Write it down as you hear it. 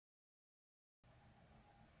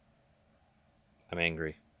I'm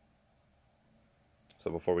angry.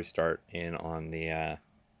 So before we start in on the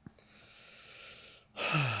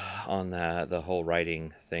the whole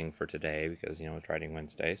writing thing for today, because it's Writing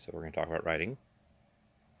Wednesday, so we're going to talk about writing.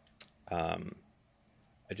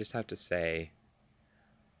 I just have to say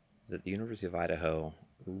that the University of Idaho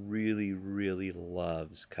really, really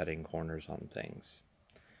loves cutting corners on things.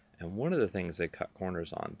 And one of the things they cut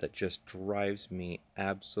corners on that just drives me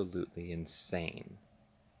absolutely insane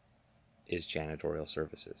is janitorial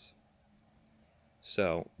services.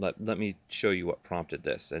 So let me show you what prompted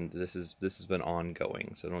this, and this has been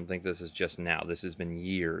ongoing. So don't think this is just now. This has been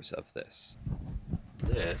years of this.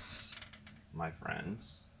 This, my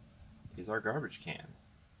friends, is our garbage can.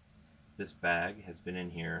 This bag has been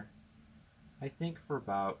in here, I think, for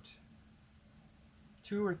about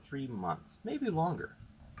 2 or 3 months, maybe longer.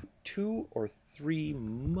 2 or 3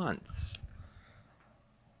 months.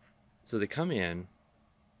 So they come in,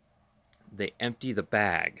 they empty the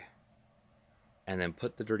bag, and then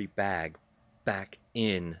put the dirty bag back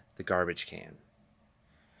in the garbage can.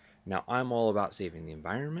 Now, I'm all about saving the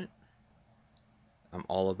environment. I'm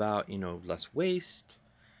all about, less waste,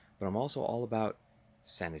 but I'm also all about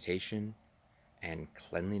sanitation and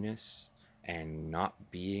cleanliness and not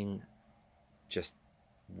being just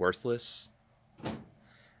worthless.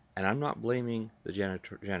 And I'm not blaming the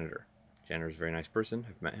janitor. Janitor's a very nice person.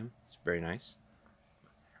 I've met him. It's very nice.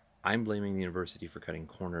 I'm blaming the university for cutting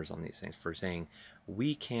corners on these things, for saying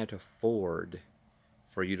we can't afford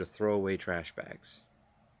for you to throw away trash bags.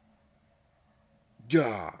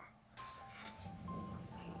 Gah!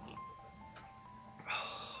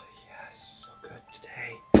 Oh, yes, so good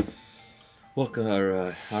today. Welcome,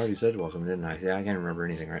 I already said welcome, didn't I? Yeah, I can't remember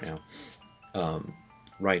anything right now.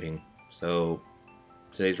 Writing. So,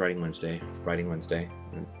 today's Writing Wednesday.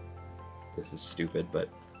 This is stupid, but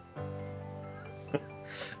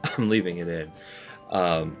I'm leaving it in.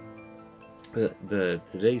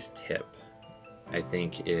 Today's tip, I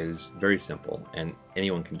think, is very simple, and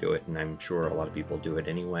anyone can do it, and I'm sure a lot of people do it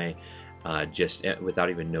anyway, just without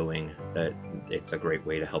even knowing that it's a great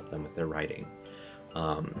way to help them with their writing.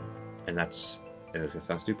 And it's going to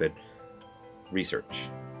sound stupid, research.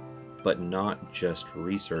 But not just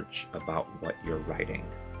research about what you're writing.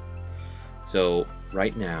 So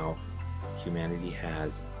right now, humanity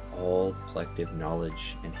has all the collective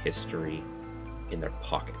knowledge and history in their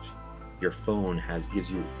pocket. Your phone gives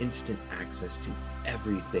you instant access to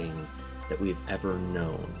everything that we've ever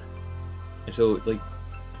known. And so,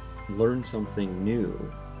 learn something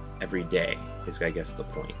new every day is, I guess, the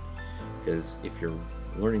point. Because if you're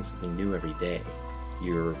learning something new every day,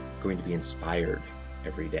 you're going to be inspired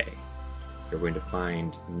every day. You're going to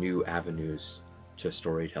find new avenues to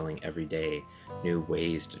storytelling every day, new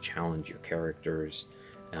ways to challenge your characters,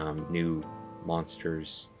 new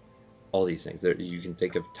monsters, all these things. You can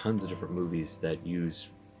think of tons of different movies that use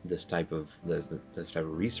this type of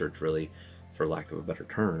research, really, for lack of a better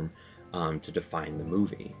term, to define the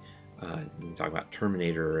movie. You can talk about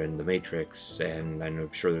Terminator and The Matrix, and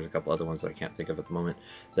I'm sure there's a couple other ones that I can't think of at the moment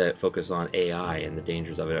that focus on AI and the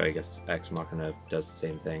dangers of it. I guess Ex Machina does the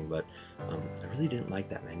same thing, but I really didn't like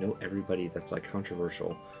that. And I know everybody that's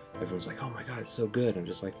controversial. Everyone's like, "Oh my god, it's so good." I'm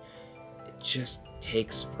just like, it just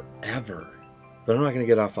takes forever. But I'm not going to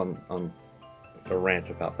get off on a rant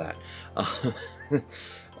about that.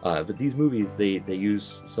 But these movies, they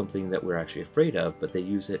use something that we're actually afraid of, but they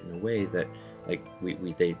use it in a way that,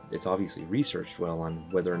 it's obviously researched well on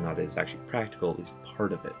whether or not it's actually practical, at least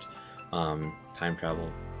part of it. Time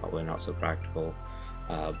travel, probably not so practical,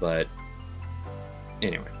 but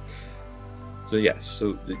anyway. So yes,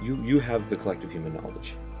 so you have the collective human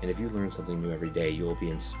knowledge, and if you learn something new every day, you will be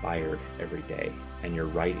inspired every day, and your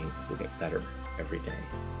writing will get better every day.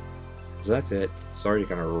 So that's it. Sorry to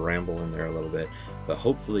kind of ramble in there a little bit, but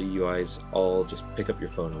hopefully you guys all just pick up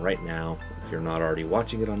your phone right now, if you're not already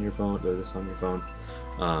watching it on your phone, or this on your phone,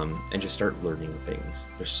 and just start learning things.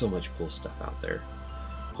 There's so much cool stuff out there.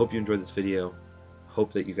 Hope you enjoyed this video.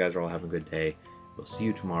 Hope that you guys are all having a good day. We'll see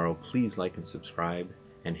you tomorrow. Please like and subscribe,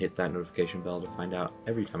 and hit that notification bell to find out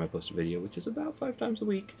every time I post a video, which is about 5 times a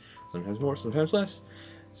week. Sometimes more, sometimes less.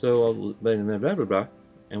 So, blah, blah, blah, blah,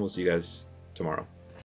 and we'll see you guys tomorrow.